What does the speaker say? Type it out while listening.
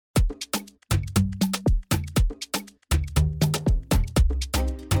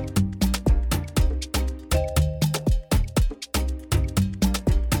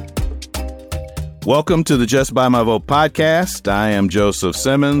Welcome to the Just By My Vote podcast. I am Joseph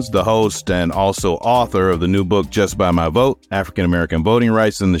Simmons, the host and also author of the new book, Just By My Vote, African American Voting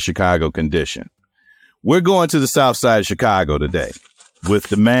Rights in the Chicago Condition. We're going to the Southside of Chicago today with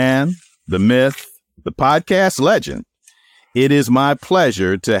the man, the myth, the podcast legend. It is my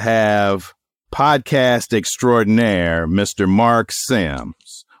pleasure to have podcast extraordinaire, Mr. Marc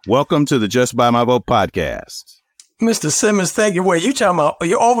Sims. Welcome to the Just By My Vote podcast. Mr. Simmons, thank you. Wait, you talking about,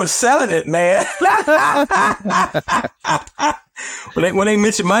 you're overselling it, man. when they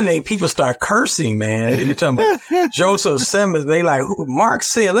mention my name, people start cursing, man. You're talking about Joseph Simmons. They like, Marc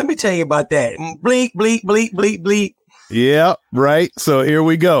Sims, let me tell you about that. Bleep, bleep, bleep, bleep, bleep. Yeah, right. So here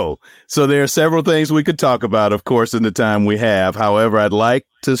we go. So there are several things we could talk about, of course, in the time we have. However, I'd like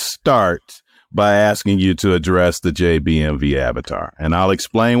to start by asking you to address the JBMV avatar, and I'll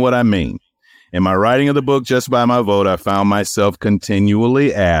explain what I mean. In my writing of the book, Just By My Vote, I found myself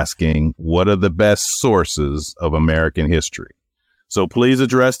continually asking, what are the best sources of American history? So please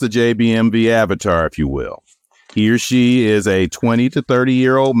address the JBMV avatar, if you will. He or she is a 20 to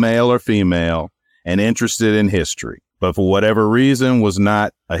 30-year-old male or female and interested in history, but for whatever reason was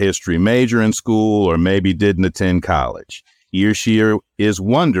not a history major in school or maybe didn't attend college. He or she is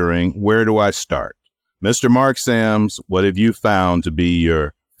wondering, where do I start? Mr. Marc Sims, what have you found to be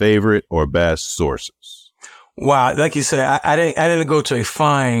your favorite or best sources? Wow, like you said, I didn't go to a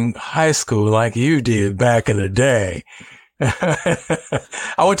fine high school like you did back in the day.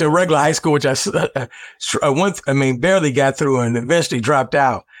 I went to a regular high school, which barely got through and eventually dropped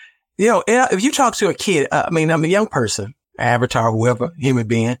out. You know, if you talk to a kid, I'm a young person, avatar, whoever, human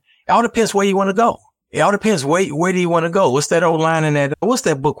being, it all depends where you want to go. It all depends where do you want to go? What's that old line in that? What's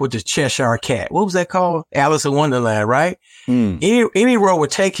that book with the Cheshire Cat? What was that called? Alice in Wonderland, right? Any road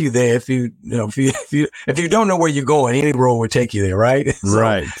would take you there. If you don't know where you're going, any road would take you there, right? So,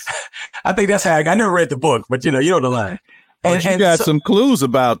 right. I think that's how I never read the book, but you know the line. And you got some clues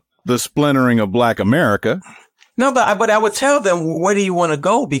about the splintering of Black America. No, but I would tell them, where do you want to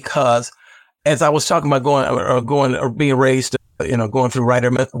go? Because as I was talking about going or being raised, going through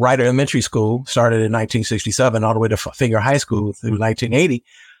Ryder Elementary School, started in 1967, all the way to Finger High School through 1980.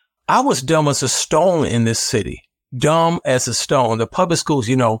 I was dumb as a stone in this city. Dumb as a stone. The public schools,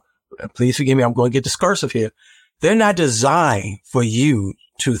 please forgive me, I'm going to get discursive here. They're not designed for you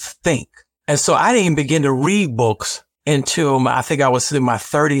to think. And so I didn't even begin to read books until I think I was in my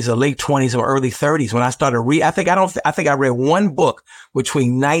 30s or late 20s or early 30s when I started reading. I think I read one book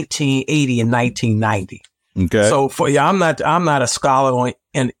between 1980 and 1990. Okay. So I'm not a scholar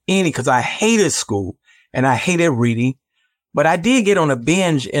in any, because I hated school and I hated reading, but I did get on a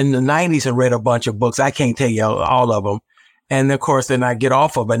binge in the 90s and read a bunch of books. I can't tell you all of them. And of course, then I get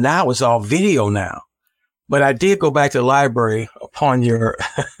off of it. But now it's all video now. But I did go back to the library upon your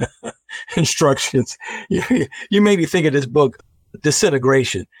instructions. You made me think of this book,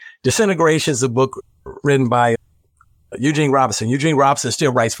 Disintegration. Disintegration is a book written by Eugene Robinson. Eugene Robinson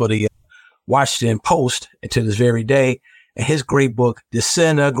still writes for the Washington Post to this very day. And his great book,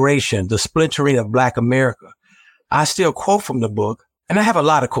 Disintegration, the Splintering of Black America. I still quote from the book, and I have a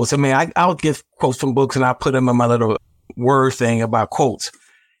lot of quotes. I'll give quotes from books and I'll put them in my little word thing about quotes.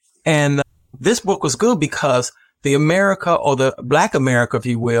 And this book was good because the America, or the Black America, if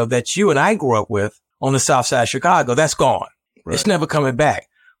you will, that you and I grew up with on the South Side of Chicago, that's gone. Right. It's never coming back.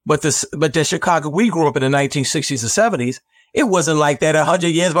 But the Chicago we grew up in the 1960s and 70s, it wasn't like that 100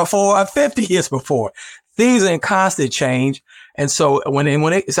 years before or 50 years before. Things are in constant change. And so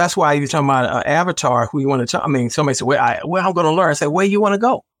that's why you're talking about avatar, who you want to talk. Somebody said, well, I'm going to learn. I said, where you want to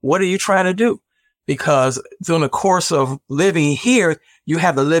go? What are you trying to do? Because during the course of living here, you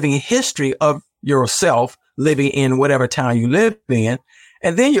have the living history of yourself living in whatever town you live in.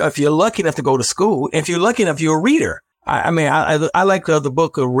 And then if you're lucky enough to go to school, if you're lucky enough, you're a reader. I like the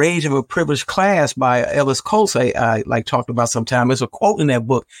book, A Rage of a Privileged Class by Ellis Coates. I talked about sometime. There's a quote in that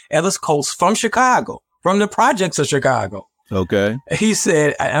book, Ellis Coates from Chicago, from the projects of Chicago. Okay. He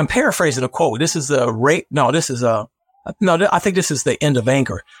said, I'm paraphrasing the quote. I think this is the end of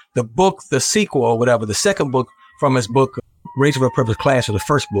Anchor. The book, the sequel or whatever, the second book from his book, Rage of a Privileged Class, or the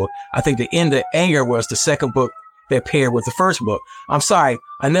first book. I think the end of Anger was the second book that paired with the first book. I'm sorry.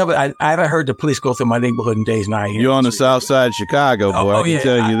 I haven't heard the police go through my neighborhood in days now. You're on the South Side of Chicago, boy. I can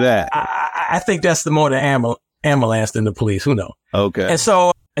tell you that. I think that's the more the ambulance than the police. Who knows? Okay. And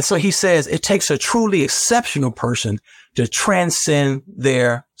so he says it takes a truly exceptional person to transcend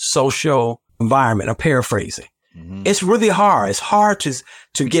their social environment. I'm paraphrasing. Mm-hmm. It's really hard. It's hard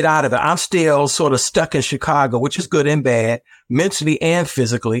to get out of it. I'm still sort of stuck in Chicago, which is good and bad, mentally and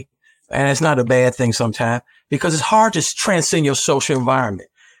physically. And it's not a bad thing sometimes, because it's hard to transcend your social environment.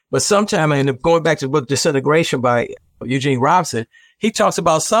 But sometime, and going back to the book Disintegration by Eugene Robinson, he talks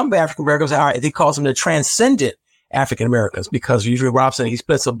about some African Americans, he calls them the transcendent African Americans, because Eugene Robinson, he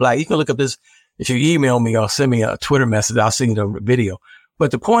splits up black. You can look up this, if you email me or send me a Twitter message, I'll send you the video.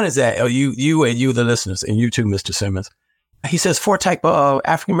 But the point is that you, the listeners, and you too, Mr. Simmons, he says 4 type of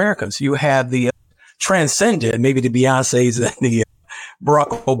African Americans. You have the transcendent, maybe the Beyoncés and the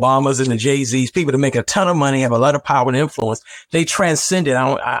Barack Obamas and the Jay-Z's, people that make a ton of money, have a lot of power and influence. They transcended.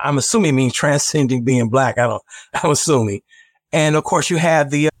 I'm assuming it means transcending being black. I'm assuming. And of course, you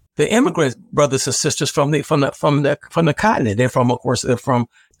have the immigrant brothers and sisters from the continent. They're from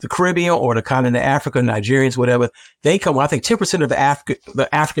the Caribbean or the continent of Africa, Nigerians, whatever. They come. I think 10% of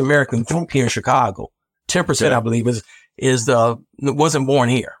the African American group here in Chicago, 10%, I believe, wasn't born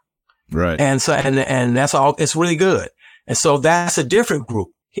here. Right. And so, and that's all. It's really good. And so that's a different group.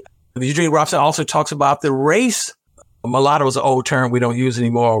 Eugene Robinson also talks about the race. Mulatto is an old term we don't use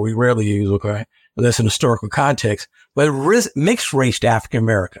anymore, or we rarely use, okay, unless in historical context. But mixed race African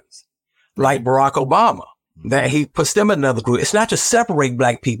Americans, like Barack Obama, that he puts them in another group. It's not to separate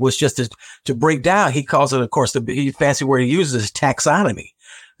black people. It's just to break down. He calls it, of course, the fancy word he uses is taxonomy.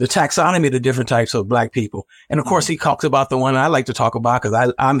 The taxonomy of the different types of black people. And of course, he talks about the one I like to talk about,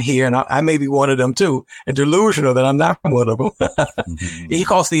 because I'm here and I may be one of them too, and delusional that I'm not one of them. He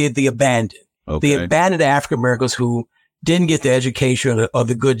calls the abandoned, the abandoned African Americans who didn't get the education or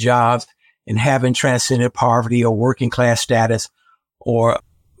the good jobs and haven't transcended poverty or working class status or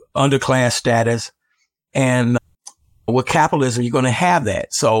underclass status. And with capitalism, you're going to have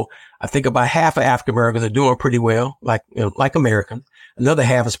that. So I think about half of African Americans are doing pretty well, like Americans. Another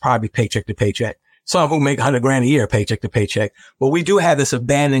half is probably paycheck to paycheck. Some who make $100,000 a year, paycheck to paycheck. But we do have this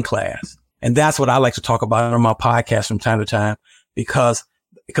abandoned class. And that's what I like to talk about on my podcast from time to time, because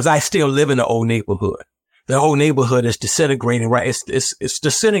I still live in the old neighborhood. The whole neighborhood is disintegrating, right? It's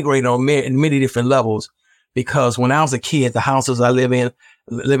disintegrating on in many different levels, because when I was a kid, the houses I live in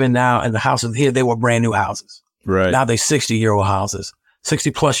now and the houses here, they were brand new houses. Right. Now they're 60-year-old houses,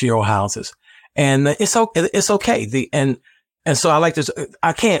 60-plus-year-old houses. And it's okay. And so I like this.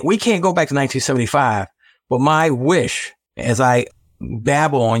 We can't go back to 1975, but my wish, as I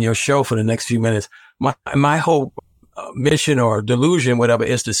babble on your show for the next few minutes, my whole mission or delusion, whatever,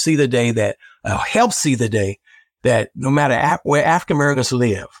 is to see the day that, help see the day that no matter where African Americans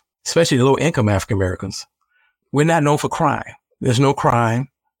live, especially the low income African Americans, we're not known for crime. There's no crime,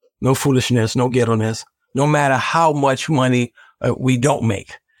 no foolishness, no ghetto-ness, no matter how much money we don't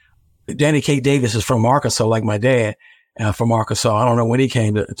make. Danny K. Davis is from Arkansas, like my dad. From Arkansas. I don't know when he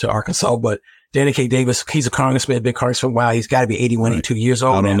came to Arkansas, but Danny K. Davis, he's a congressman, been congressman for a while. He's got to be 81, 82 years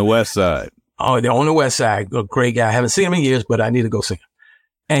old. Out on the west side. Oh, they're on the west side. A great guy. I haven't seen him in years, but I need to go see him.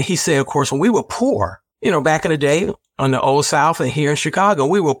 And he said, of course, when we were poor, back in the day on the old South and here in Chicago,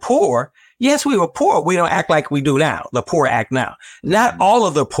 we were poor. Yes, we were poor. We don't act like we do now. The poor act now. Not all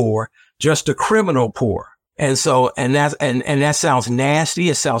of the poor, just the criminal poor. And so, and that sounds nasty.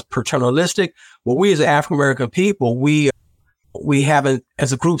 It sounds paternalistic. But we as African American people, we haven't,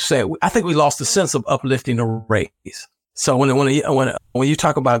 as a group, I think we lost the sense of uplifting the race. So when you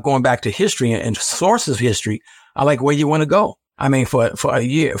talk about going back to history and sources of history, I like where you want to go. I mean, for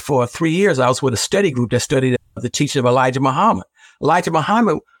 3 years, I was with a study group that studied the teaching of Elijah Muhammad. Elijah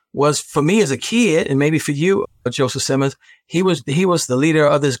Muhammad was, for me as a kid, and maybe for you, Joseph Simmons, he was the leader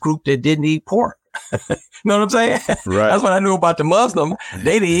of this group that didn't eat pork. You know what I'm saying? Right. That's what I knew about the Muslim.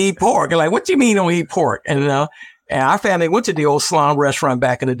 They didn't eat pork. And like, what do you mean don't eat pork? And our family went to the old Slum restaurant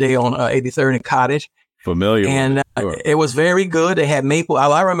back in the day on 83rd and Cottage. Familiar. And sure. It was very good. They had all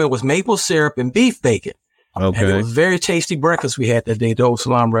I remember was maple syrup and beef bacon. Okay. And it was very tasty breakfast we had that day at the old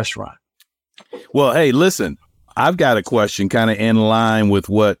Slum restaurant. Well, hey, listen, I've got a question kind of in line with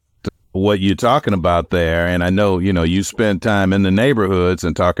what you're talking about there. And I know, you spend time in the neighborhoods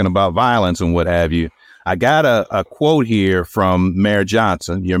and talking about violence and what have you. I got a quote here from Mayor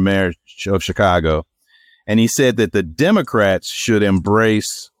Johnson, your mayor of Chicago. And he said that the Democrats should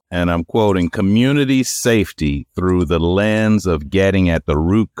embrace, and I'm quoting, community safety through the lens of getting at the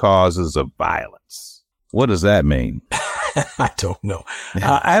root causes of violence. What does that mean? I don't know.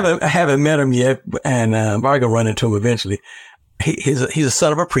 I haven't met him yet, and I'm probably gonna run into him eventually. He's a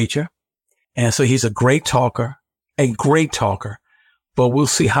son of a preacher, and so he's a great talker, but we'll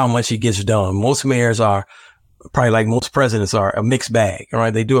see how much he gets done. Most mayors are probably, like most presidents, are a mixed bag. All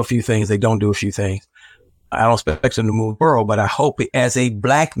right. They do a few things. They don't do a few things. I don't expect him to move the borough, but I hope as a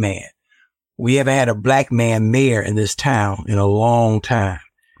black man, we haven't had a black man mayor in this town in a long time.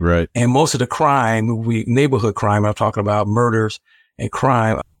 Right. And most of the crime, neighborhood crime, I'm talking about murders and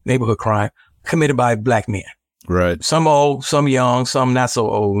crime, neighborhood crime committed by black men. Right. Some old, some young, some not so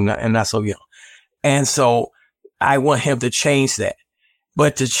old and not so young. And so I want him to change that.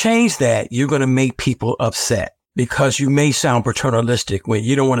 But to change that, you're going to make people upset because you may sound paternalistic when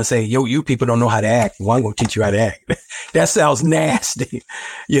you don't want to say, yo, you people don't know how to act. Well, I'm going to teach you how to act. That sounds nasty.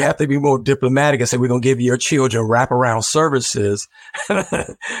 You have to be more diplomatic and say, we're going to give your children wraparound services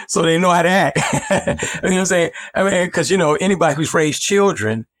so they know how to act. You know what I'm saying? I mean, because, anybody who's raised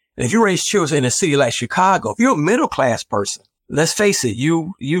children, and if you raise children in a city like Chicago, if you're a middle class person, let's face it,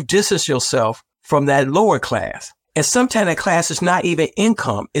 you distance yourself from that lower class. And sometimes that class is not even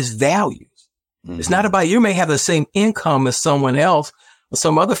income, it's values. Mm-hmm. It's not about, you may have the same income as someone else or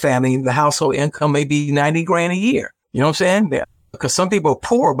some other family. The household income may be 90 grand a year. You know what I'm saying? Because some people are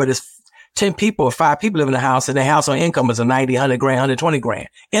poor, but it's 10 people or 5 people live in the house and their household income is a 90, 100 grand, 120 grand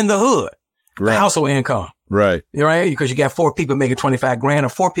in the hood. Right. The household income. Right. You're right. Because you got 4 people making 25 grand or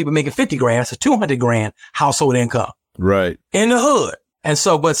 4 people making 50 grand. It's a 200 grand household income. Right. In the hood. And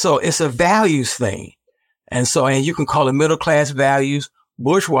so it's a values thing. And you can call it middle class values,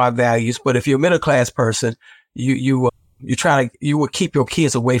 bourgeois values. But if you're a middle class person, you will keep your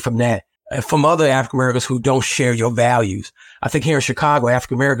kids away from that, from other African Americans who don't share your values. I think here in Chicago,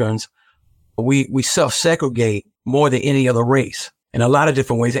 African Americans, we self-segregate more than any other race in a lot of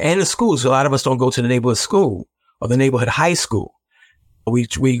different ways. And in schools, a lot of us don't go to the neighborhood school or the neighborhood high school. We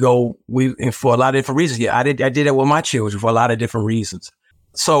go for a lot of different reasons. Yeah, I did that with my children for a lot of different reasons.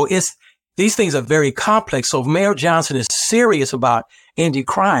 So these things are very complex. So if Mayor Johnson is serious about ending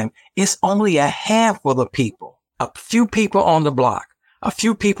crime, it's only a handful of people, a few people on the block, a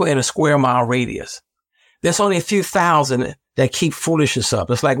few people in a square mile radius. There's only a few thousand that keep foolishness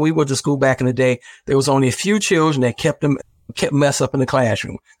up. It's like we went to school back in the day. There was only a few children that kept mess up in the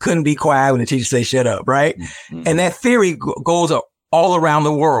classroom. Couldn't be quiet when the teacher say shut up, right? Mm-hmm. And that theory goes all around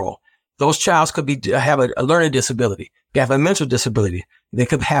the world. Those childs could have a learning disability. They have a mental disability. They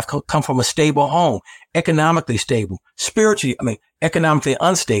could come from a stable home, economically stable, economically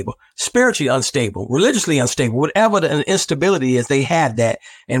unstable, spiritually unstable, religiously unstable, whatever the instability is, they have that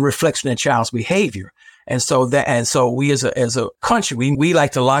in reflection in child's behavior. And so we as a country, we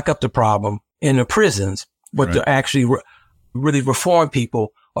like to lock up the problem in the prisons, but right. To actually really reform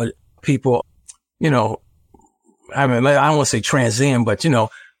people or people, I don't want to say transcend, but,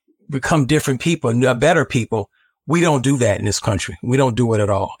 become different people, better people. We don't do that in this country. We don't do it at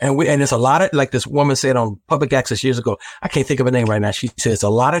all. And it's a lot of, like this woman said on public access years ago, I can't think of her name right now. She says a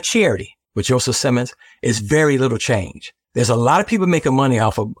lot of charity with Joseph Simmons is very little change. There's a lot of people making money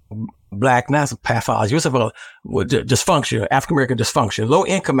off of black, not pathology, dysfunction, African-American dysfunction, low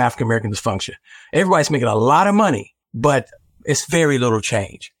income African-American dysfunction. Everybody's making a lot of money, but it's very little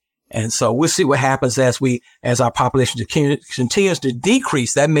change. And so we'll see what happens as our population continues to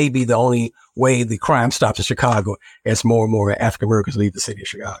decrease. That may be the only way the crime stops in Chicago as more and more African Americans leave the city of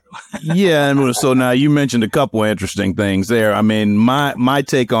Chicago. Yeah. And so now you mentioned a couple of interesting things there. I mean, my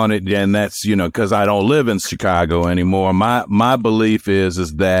take on it, and that's, because I don't live in Chicago anymore. My belief is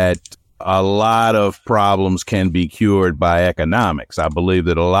that a lot of problems can be cured by economics. I believe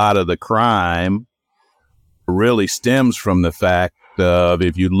that a lot of the crime really stems from the fact of,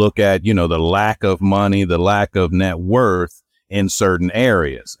 if you look at, the lack of money, the lack of net worth in certain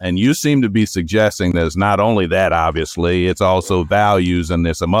areas. And you seem to be suggesting that it's not only that, obviously, it's also values, and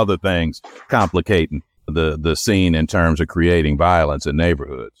there's some other things complicating the scene in terms of creating violence in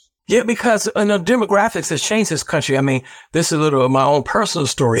neighborhoods. Yeah, because demographics has changed this country. I mean, this is a little of my own personal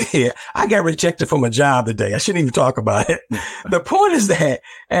story here. I got rejected from a job today. I shouldn't even talk about it. The point is that,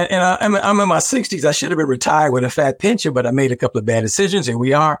 and I'm in my 60s. I should have been retired with a fat pension, but I made a couple of bad decisions. Here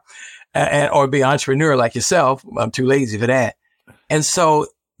we are. Or be an entrepreneur like yourself. I'm too lazy for that. And so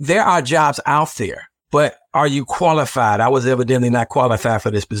there are jobs out there, but are you qualified? I was evidently not qualified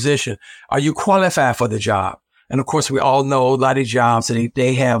for this position. Are you qualified for the job? And of course, we all know a lot of jobs,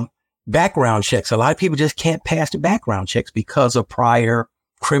 they have background checks. A lot of people just can't pass the background checks because of prior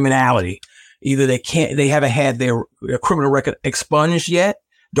criminality. Either they haven't had their criminal record expunged yet,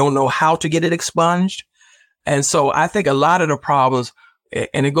 don't know how to get it expunged. And so I think a lot of the problems,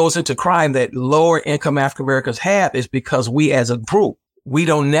 and it goes into crime, that lower income African Americans have is because we as a group, we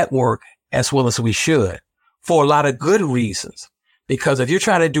don't network as well as we should for a lot of good reasons. Because if you're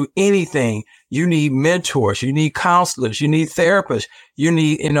trying to do anything, you need mentors, you need counselors, you need therapists, you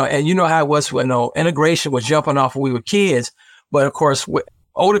need, and you know how it was when integration was jumping off when we were kids. But of course,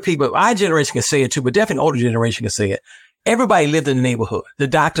 older people, our generation can say it too, but definitely older generation can say it. Everybody lived in the neighborhood. The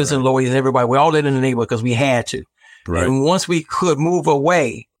doctors and lawyers, everybody, we all lived in the neighborhood because we had to. Right. And once we could move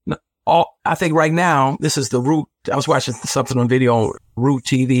away, I think right now, this is the Root. I was watching something on video on Root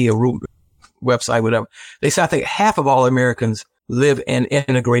TV or Root website, whatever. They say, I think half of all Americans live in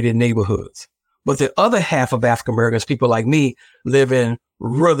integrated neighborhoods. But the other half of African Americans, people like me, live in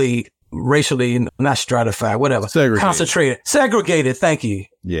really racially, not stratified, whatever. Segregated. Thank you.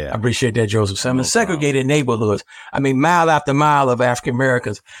 Yeah. I appreciate that, Joseph Simmons. Segregated neighborhoods. I mean, mile after mile of African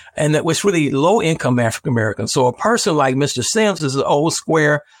Americans. And that was really low income African Americans. So a person like Mr. Sims is an old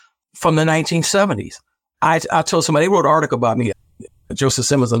square from the 1970s. I told somebody, they wrote an article about me, Joseph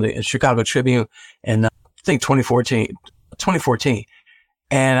Simmons, on the Chicago Tribune in, I think 2014.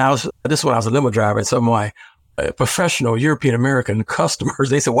 And this is when I was a limo driver, and some of my professional European American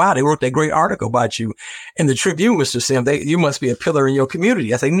customers, they said, wow, they wrote that great article about you in the Tribune, Mr. Sims. You must be a pillar in your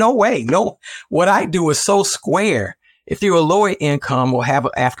community. I say, no way. No, what I do is so square. If you're a lower income or have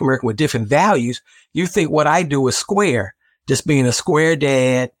an African American with different values, you think what I do is square. Just being a square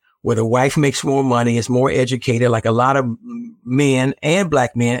dad, where the wife makes more money, is more educated, like a lot of men and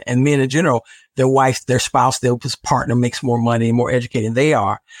black men and men in general, their wife, their spouse, their partner makes more money and more educated than they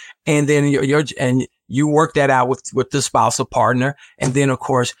are. And then you work that out with the spouse or partner. And then, of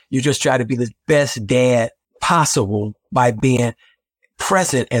course, you just try to be the best dad possible by being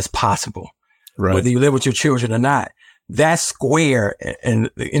present as possible, right? Whether you live with your children or not. That's square. And,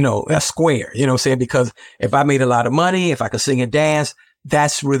 that's square, you know what I'm saying? Because if I made a lot of money, if I could sing and dance,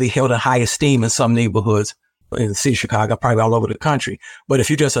 that's really held in high esteem in some neighborhoods in the city of Chicago, probably all over the country. But if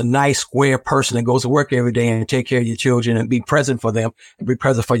you're just a nice, square person that goes to work every day and take care of your children and be present for them and be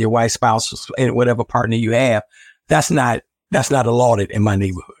present for your wife, spouse, and whatever partner you have, that's not lauded in my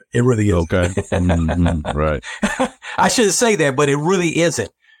neighborhood. It really is. Okay. Mm-hmm. Right. I shouldn't say that, but it really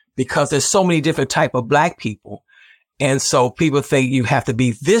isn't, because there's so many different type of black people. And so people think you have to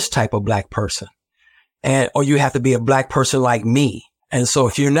be this type of black person, or you have to be a black person like me. And so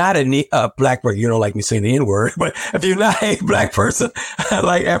if you're not a black person, you don't like me saying the N-word, but if you're not a black person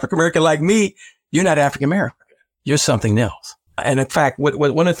like African-American like me, you're not African-American. You're something else. And in fact, one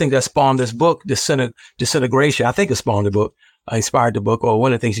of the things that spawned this book, Disintegration, I think it spawned the book, inspired the book, or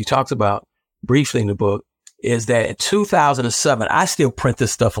one of the things he talks about briefly in the book, is that in 2007, I still print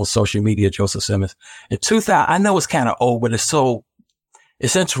this stuff on social media, Joseph Simmons. In 2000, I know it's kind of old, but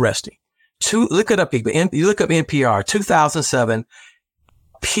it's interesting. Look it up, people. You look up NPR, 2007,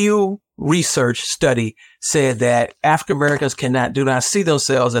 Pew Research study said that African Americans do not see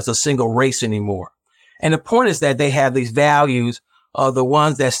themselves as a single race anymore. And the point is that they have these values of the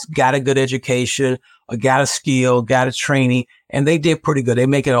ones that's got a good education, or got a skill, got a training, and they did pretty good. They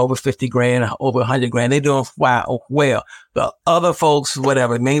make it over 50 grand, over 100 grand. They're doing well. The other folks,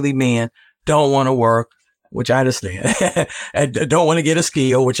 whatever, mainly men, don't want to work, which I understand, and don't want to get a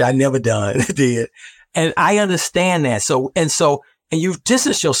skill, which I never did. And I understand that. And you've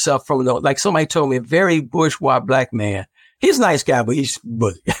distanced yourself from, like somebody told me, a very bourgeois black man. He's a nice guy, but he's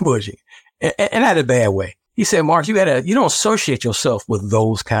bougie. And not in a bad way. He said, Mark, you don't associate yourself with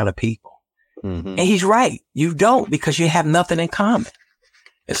those kind of people. Mm-hmm. And he's right. You don't, because you have nothing in common.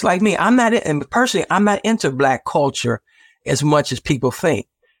 It's like me. I'm not into black culture as much as people think,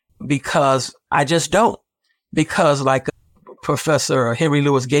 because I just don't. Because like Professor Henry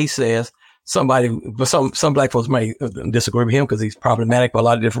Louis Gates says, some black folks might disagree with him because he's problematic for a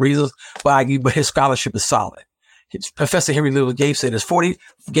lot of different reasons, but his scholarship is solid. Professor Henry Louis Gates said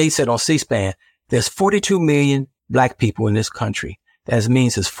on C-SPAN, there's 42 million black people in this country. That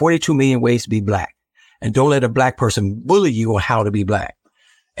means there's 42 million ways to be black. And don't let a black person bully you on how to be black.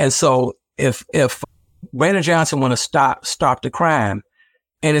 And so if Brandon Johnson want to stop the crime,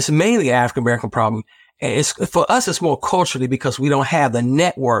 and it's mainly an African American problem, and for us, it's more culturally, because we don't have the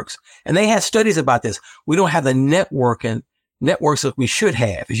networks. And they had studies about this. We don't have the networks that we should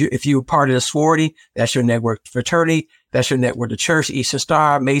have. If you're part of the sorority, that's your network. Fraternity, that's your network. The church, Eastern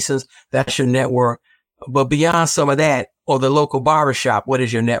Star, Masons, that's your network. But beyond some of that, or the local barbershop, what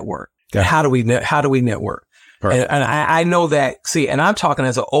is your network? Okay. How do we network? And I know that, and I'm talking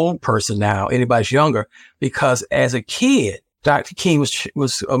as an old person now, anybody's younger, because as a kid, Dr. King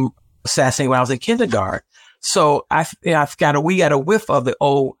was assassinated when I was in kindergarten. So we got a whiff of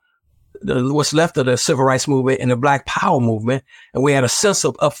what's left of the civil rights movement and the Black Power movement. And we had a sense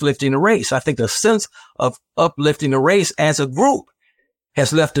of uplifting the race. I think the sense of uplifting the race as a group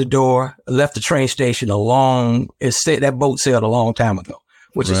has left the train station that boat sailed a long time ago,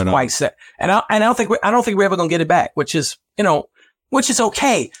 which is quite sad. And I don't think we're ever going to get it back, which is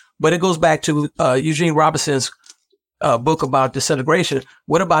okay. But it goes back to Eugene Robinson's book about disintegration.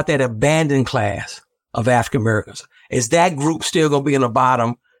 What about that abandoned class of African Americans? Is that group still going to be in the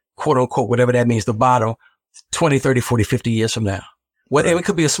bottom, quote unquote, whatever that means, the bottom 20, 30, 40, 50 years from now? And it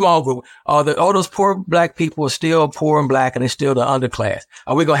could be a small group. All those poor black people are still poor and black, and they're still the underclass.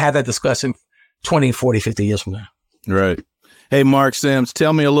 Are we going to have that discussion 20, 40, 50 years from now. Right. Hey, Marc Sims,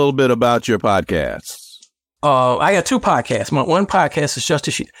 tell me a little bit about your podcasts. I got two podcasts. My one podcast is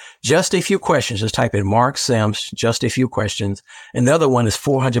just a few questions. Just type in Marc Sims, just a few questions. And the other one is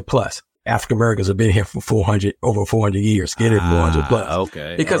 400 plus. African Americans have been here for over 400 years. Get it, 400 plus.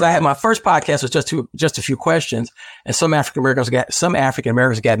 Okay. Because I had my first podcast was just a few questions, and some African Americans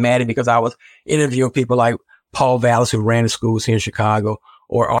got mad at me because I was interviewing people like Paul Vallis, who ran the schools here in Chicago,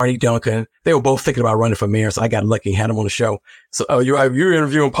 or Arnie Duncan. They were both thinking about running for mayor, so I got lucky and had them on the show. So you're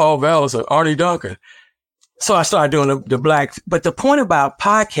interviewing Paul Vallis or Arnie Duncan. So I started doing the black. But the point about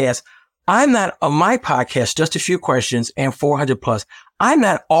podcasts, I'm not on my podcast, just a few questions and 400 plus. I'm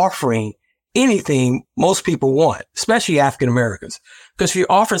not offering anything most people want, especially African Americans, because if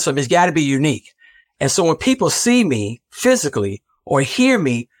you're offering something, it's got to be unique. And so when people see me physically or hear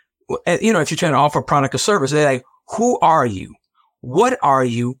me, if you're trying to offer a product or service, they're like, who are you? What are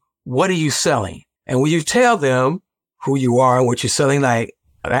you? What are you selling? And when you tell them who you are and what you're selling, like,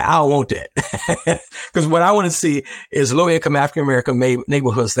 I don't want that. Because what I want to see is low-income African-American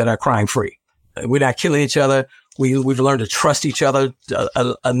neighborhoods that are crime-free. We're not killing each other. We've learned to trust each other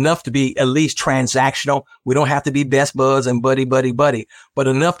enough to be at least transactional. We don't have to be best buds and buddy, but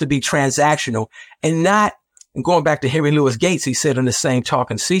enough to be transactional and not, and going back to Henry Louis Gates, he said in the same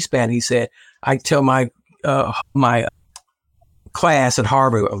talk in C-SPAN, he said, I tell my class at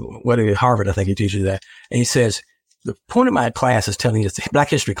Harvard, Harvard, I think he teaches that. And he says, the point of my class is telling you, it's a Black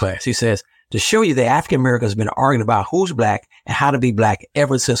history class. He says, to show you that African Americans have been arguing about who's Black and how to be Black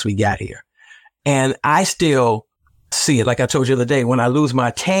ever since we got here. And I still see it. Like I told you the other day, when I lose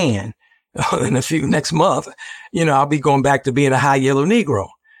my tan in next month, I'll be going back to being a high yellow Negro.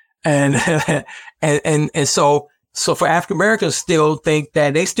 And so for African Americans still think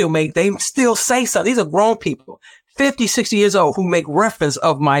that they still say something. These are grown people, 50, 60 years old, who make reference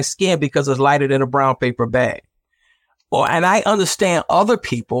of my skin because it's lighter than a brown paper bag. And I understand other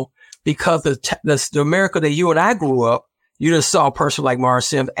people because the America that you and I grew up, you just saw a person like Marc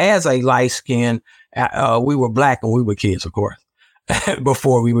Sims as a light skin. We were Black when we were kids, of course,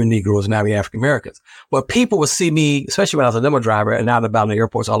 before we were Negroes, now we're African Americans. But people would see me, especially when I was a limo driver and out and about in the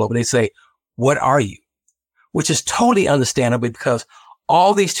airports all over, they say, what are you? Which is totally understandable because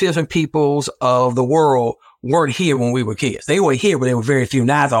all these different peoples of the world weren't here when we were kids. They were here, but they were very few.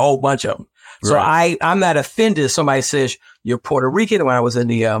 Now there's a whole bunch of them. So right. I'm not offended if somebody says you're Puerto Rican. When I was in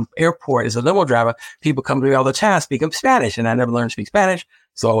the airport as a limo driver, people come to me all the time speaking Spanish, and I never learned to speak Spanish.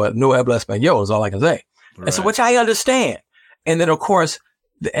 So no habla español is all I can say. Right. And so, which I understand. And then of course,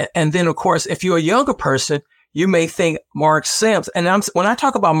 if you're a younger person, you may think Marc Sims. And when I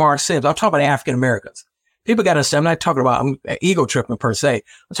talk about Marc Sims, I'm talking about African Americans. People got to understand. I'm not talking about ego tripping per se.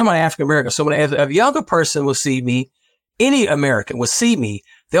 I'm talking about African Americans. So when a younger person will see me, any American will see me,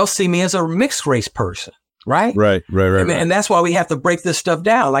 they'll see me as a mixed race person, right? Right. And that's why we have to break this stuff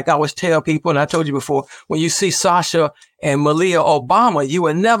down. Like I always tell people, and I told you before, when you see Sasha and Malia Obama, you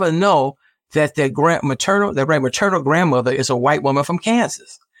would never know that their maternal grandmother is a white woman from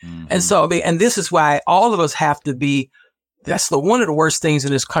Kansas. Mm-hmm. And so, and this is why all of us have to be, that's one of the worst things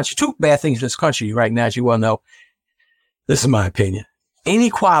in this country. Two bad things in this country right now, as you well know. This is my opinion.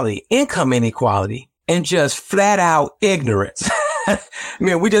 Inequality, income inequality, and just flat out ignorance. I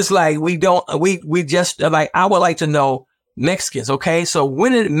mean, I would like to know Mexicans. Okay. So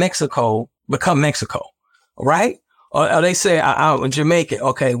when did Mexico become Mexico? Right? Or they say, Jamaica.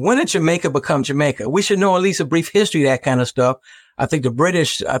 Okay. When did Jamaica become Jamaica? We should know at least a brief history of that kind of stuff. I think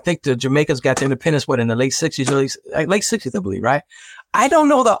the Jamaicans got their independence, in the late 60s, late 60s, I believe, right? I don't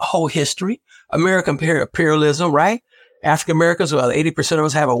know the whole history. American imperialism, right? African Americans, 80% of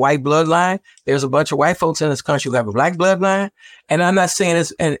us have a white bloodline. There's a bunch of white folks in this country who have a Black bloodline. And I'm not saying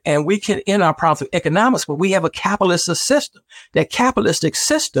this, and we can end our problems with economics, but we have a capitalist system. That capitalistic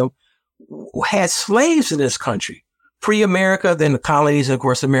system had slaves in this country. Pre-America, then the colonies, and of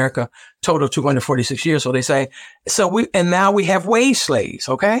course, America, total 246 years. So they say, and now we have wage slaves.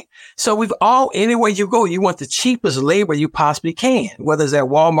 Okay. So anywhere you go, you want the cheapest labor you possibly can, whether it's at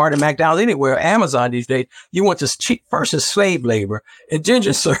Walmart or McDonald's, anywhere, Amazon these days, you want this cheap versus slave labor,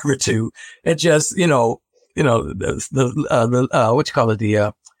 indentured servitude, and just, the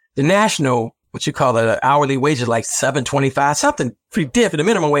national, hourly wages like $7.25, something ridiculous. The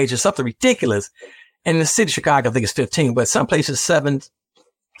minimum wage is something ridiculous. And in the city of Chicago, I think it's 15, but some places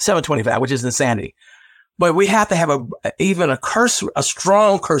 $7.25, which is insanity. But we have to have a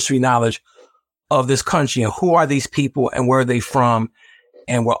strong cursory knowledge of this country and who are these people and where are they from,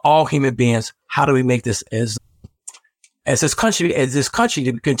 and we're all human beings. How do we make this as as this country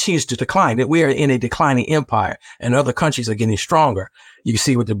continues to decline, that we are in a declining empire and other countries are getting stronger. You can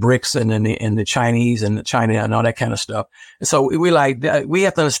see with the BRICS and the Chinese and China and all that kind of stuff. And so we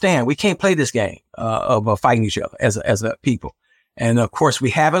have to understand we can't play this game of fighting each other as a people. And of course, we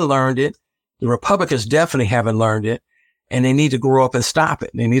haven't learned it. The Republicans definitely haven't learned it, and they need to grow up and stop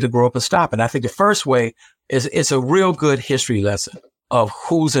it. And I think the first way is it's a real good history lesson of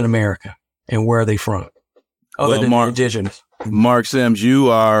who's in America and where are they from. Other than indigenous. Marc Sims, you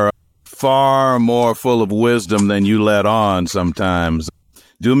are far more full of wisdom than you let on sometimes.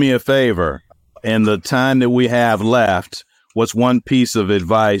 Do me a favor. In the time that we have left, what's one piece of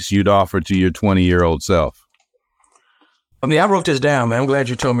advice you'd offer to your 20-year-old self? I mean, I wrote this down, man. I'm glad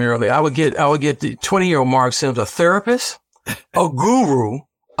you told me earlier. I would get the 20-year-old Marc Sims a therapist, a guru,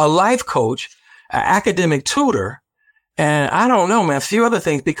 a life coach, an academic tutor, and I don't know, man, a few other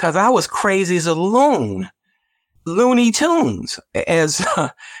things, because I was crazy as a Looney Tunes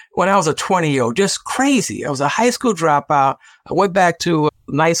when I was a 20-year-old, just crazy. I was a high school dropout. I went back to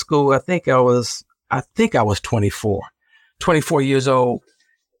night school. I think I was 24 years old.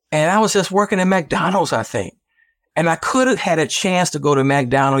 And I was just working at McDonald's, I think. And I could have had a chance to go to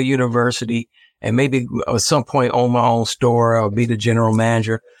McDonald University and maybe at some point own my own store or be the general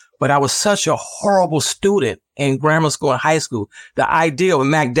manager. But I was such a horrible student in grammar school and high school. The idea of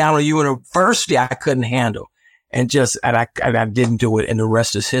McDonald University, I couldn't handle. And I didn't do it, and the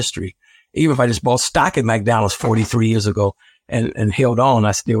rest is history. Even if I just bought stock at McDonald's 43 years ago and held on,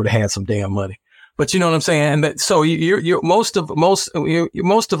 I still would have had some damn money. But you know what I'm saying? And so most of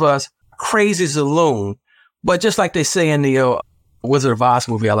us crazy as a loon. But just like they say in the Wizard of Oz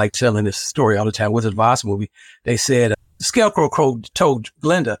movie, I like telling this story all the time. Wizard of Oz movie, they said Scarecrow told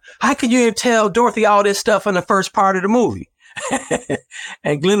Glinda, "How can you even tell Dorothy all this stuff in the first part of the movie?"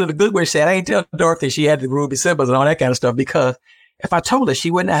 And Glinda the Good Witch said, "I ain't tell Dorothy she had the ruby symbols and all that kind of stuff, because if I told her,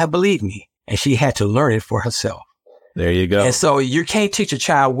 she would not have believed me, and she had to learn it for herself." There you go. And so you can't teach a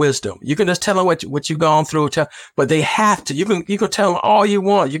child wisdom. You can just tell them what you've gone through, but they have to. You can tell them all you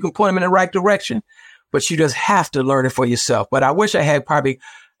want. You can point them in the right direction, but you just have to learn it for yourself. But I wish I had probably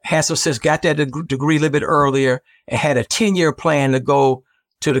had some sense, got that degree a little bit earlier, and had a 10-year plan to go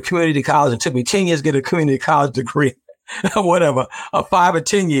to the community college. It took me 10 years to get a community college degree. Whatever, 5 or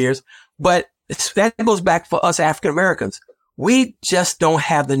 10 years. But that goes back for us African Americans. We just don't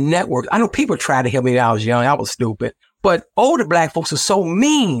have the network. I know people tried to help me when I was young. I was stupid. But older black folks are so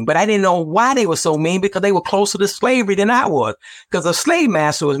mean, but I didn't know why they were so mean, because they were closer to slavery than I was. Because the slave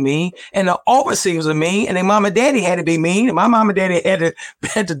master was mean, and the overseers were mean, and their mom and daddy had to be mean, and my mom and daddy had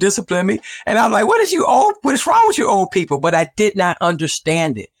to discipline me. And I was like, what is wrong with you old people? But I did not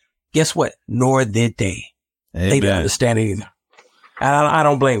understand it. Guess what? Nor did they. Amen. They didn't understand it either. I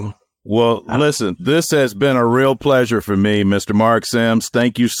don't blame them. Well, listen, this has been a real pleasure for me, Mr. Marc Sims.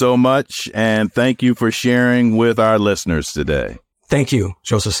 Thank you so much, and thank you for sharing with our listeners today. Thank you,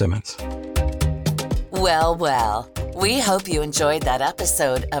 Joseph Simmons. Well, we hope you enjoyed that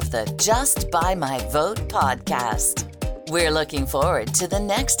episode of the Just By My Vote podcast. We're looking forward to the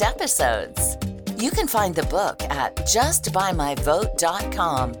next episodes. You can find the book at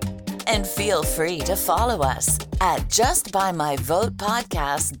justbymyvote.com. And feel free to follow us at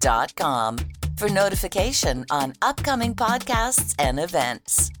justbymyvotepodcast.com for notification on upcoming podcasts and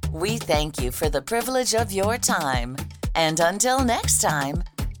events. We thank you for the privilege of your time. And until next time,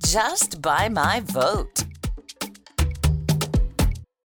 just by my vote.